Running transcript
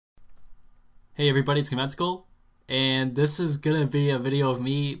Hey everybody, it's Conventicle, and this is gonna be a video of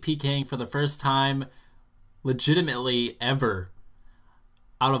me PKing for the first time legitimately ever.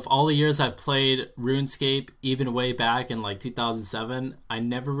 Out of all the years I've played RuneScape, even way back in like 2007, I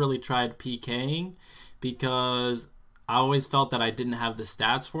never really tried PKing because I always felt that I didn't have the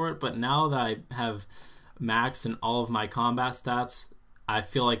stats for it, but now that I have maxed in all of my combat stats, I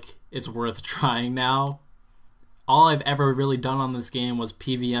feel like it's worth trying now. All I've ever really done on this game was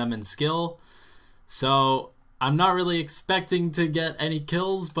PVM and skill. So I'm not really expecting to get any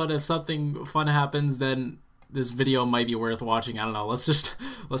kills, but if something fun happens, then this video might be worth watching. I don't know. Let's just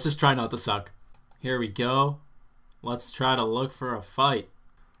try not to suck. Here we go. Let's try to look for a fight.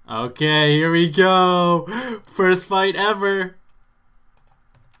 Okay, here we go. First fight ever.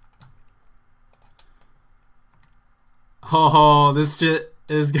 Oh, this shit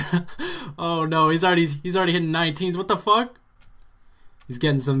is oh no, he's already hitting 19s. What the fuck? He's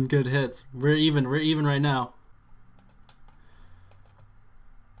getting some good hits. We're even right now.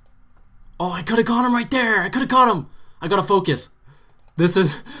 Oh, I could have got him right there. I could have got him. I gotta focus.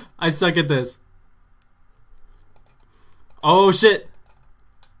 I suck at this. Oh shit.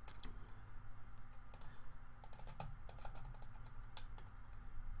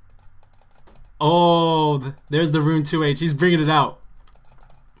 Oh, there's the rune 2H. He's bringing it out.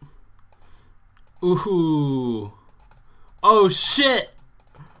 Ooh. Oh shit.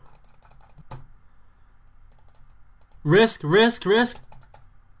 Risk.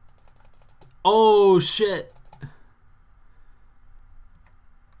 Oh shit.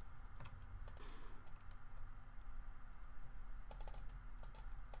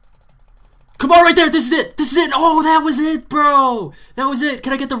 Come on, right there. This is it. Oh, that was it, bro. That was it.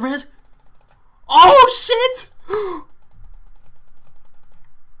 Can I get the risk? Oh shit.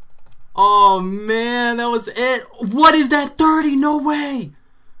 Oh man, that was it. What is that? 30? No way.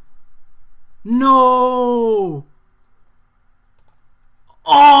 No.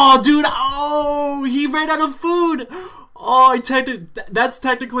 Oh, dude. Oh, he ran out of food. Oh, that's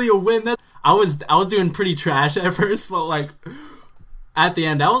technically a win. I was doing pretty trash at first, but like at the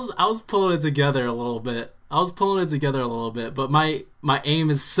end, I was pulling it together a little bit. But my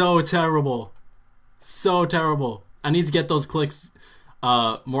aim is so terrible. So terrible. I need to get those clicks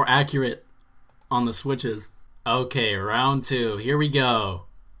more accurate on the switches. Okay, round 2. Here we go.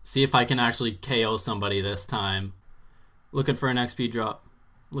 See if I can actually KO somebody this time. Looking for an XP drop.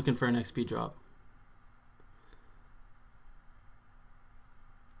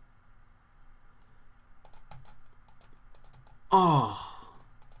 Oh.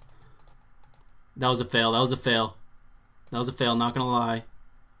 That was a fail. Not gonna lie.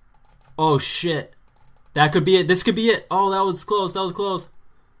 Oh shit. That could be it. This could be it. Oh, that was close.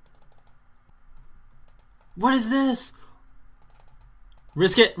 What is this?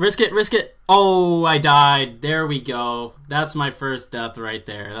 Risk it. Oh, I died. There we go. That's my first death right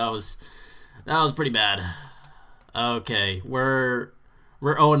there. That was pretty bad. Okay, we're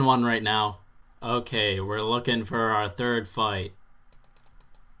 0-1 right now. Okay, we're looking for our third fight.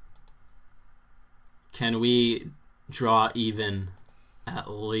 Can we draw even at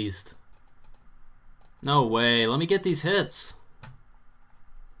least? No way. Let me get these hits.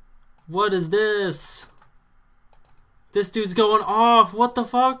 What is this? This dude's going off. What the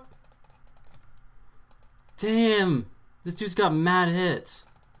fuck? Damn. This dude's got mad hits.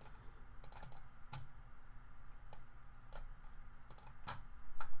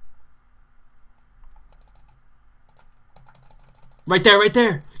 Right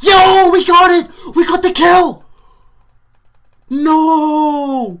there. Yo, we got it. We got the kill.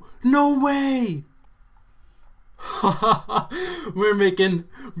 No way. we're making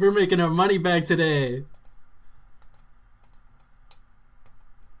our money back today.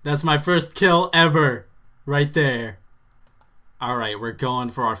 That's my first kill ever, right there. Alright, we're going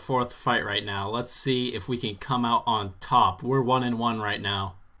for our 4th fight right now. Let's see if we can come out on top. We're 1-1 right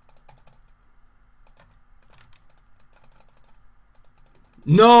now.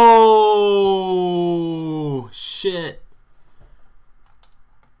 No! Shit.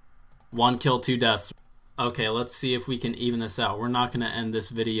 1 kill, 2 deaths. Okay, let's see if we can even this out. We're not going to end this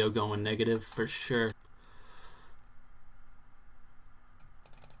video going negative for sure.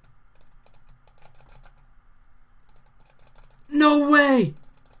 No way!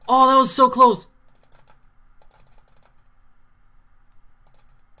 Oh, that was so close.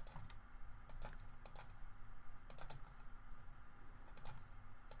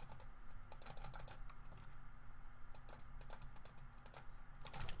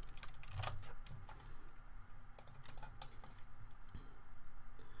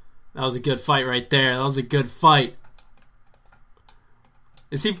 That was a good fight right there. That was a good fight.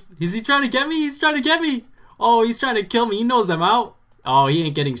 Is he trying to get me? He's trying to get me. Oh, he's trying to kill me. He knows I'm out. Oh, he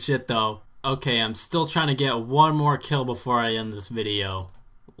ain't getting shit though. Okay, I'm still trying to get one more kill before I end this video.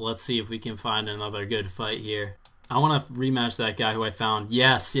 Let's see if we can find another good fight here. I want to rematch that guy who I found.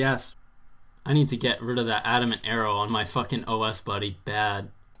 Yes, yes. I need to get rid of that adamant arrow on my fucking OS buddy. Bad.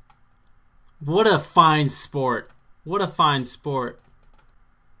 What a fine sport. What a fine sport.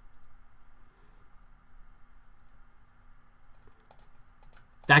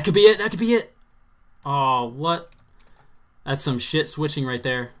 That could be it. That could be it. Oh, what? That's some shit switching right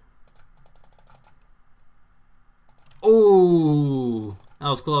there. Oh, that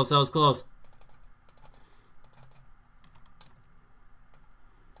was close. That was close.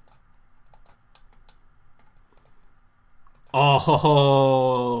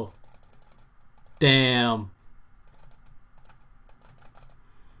 Oh, damn.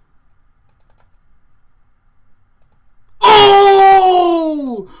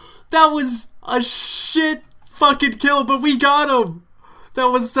 Oh, that was a shit fucking kill, but we got him. That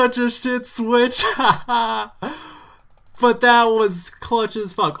was such a shit switch. But that was clutch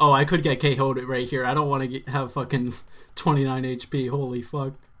as fuck. Oh, I could get KO'd right here. I don't want to have fucking 29 HP. Holy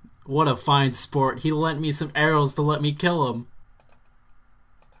fuck. What a fine sport. He lent me some arrows to let me kill him.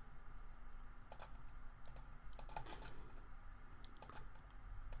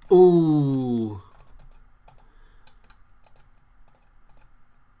 Ooh.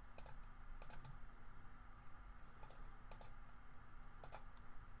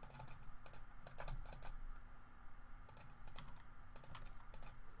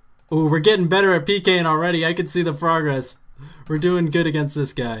 Ooh, we're getting better at PKing already. I can see the progress. We're doing good against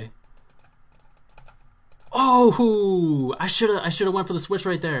this guy. Oh, I should have went for the switch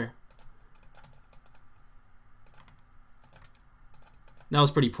right there. That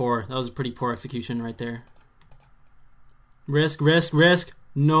was pretty poor. That was a pretty poor execution right there. Risk, risk, risk.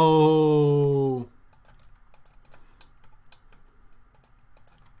 No.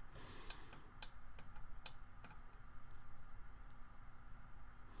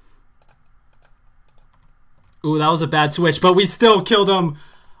 Ooh, that was a bad switch, but we still killed him.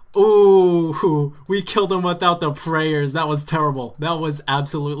 Ooh, we killed him without the prayers. That was terrible. That was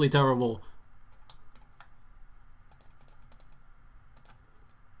absolutely terrible.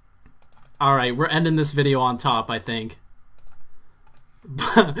 Alright, we're ending this video on top, I think.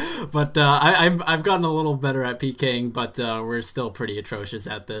 But I've gotten a little better at PKing, but we're still pretty atrocious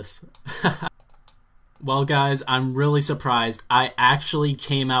at this. Well, guys, I'm really surprised. I actually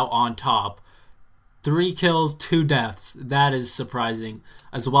came out on top. 3 kills, 2 deaths. That is surprising,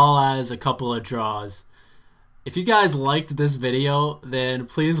 as well as a couple of draws. If you guys liked this video, then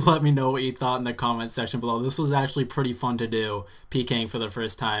please let me know what you thought in the comment section below. This was actually pretty fun to do, PKing for the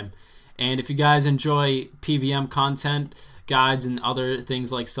first time. And if you guys enjoy PVM content, guides, and other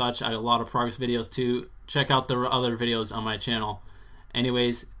things like such, I have a lot of progress videos too. Check out the other videos on my channel.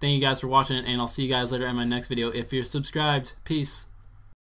 Anyways, thank you guys for watching, and I'll see you guys later in my next video if you're subscribed. Peace.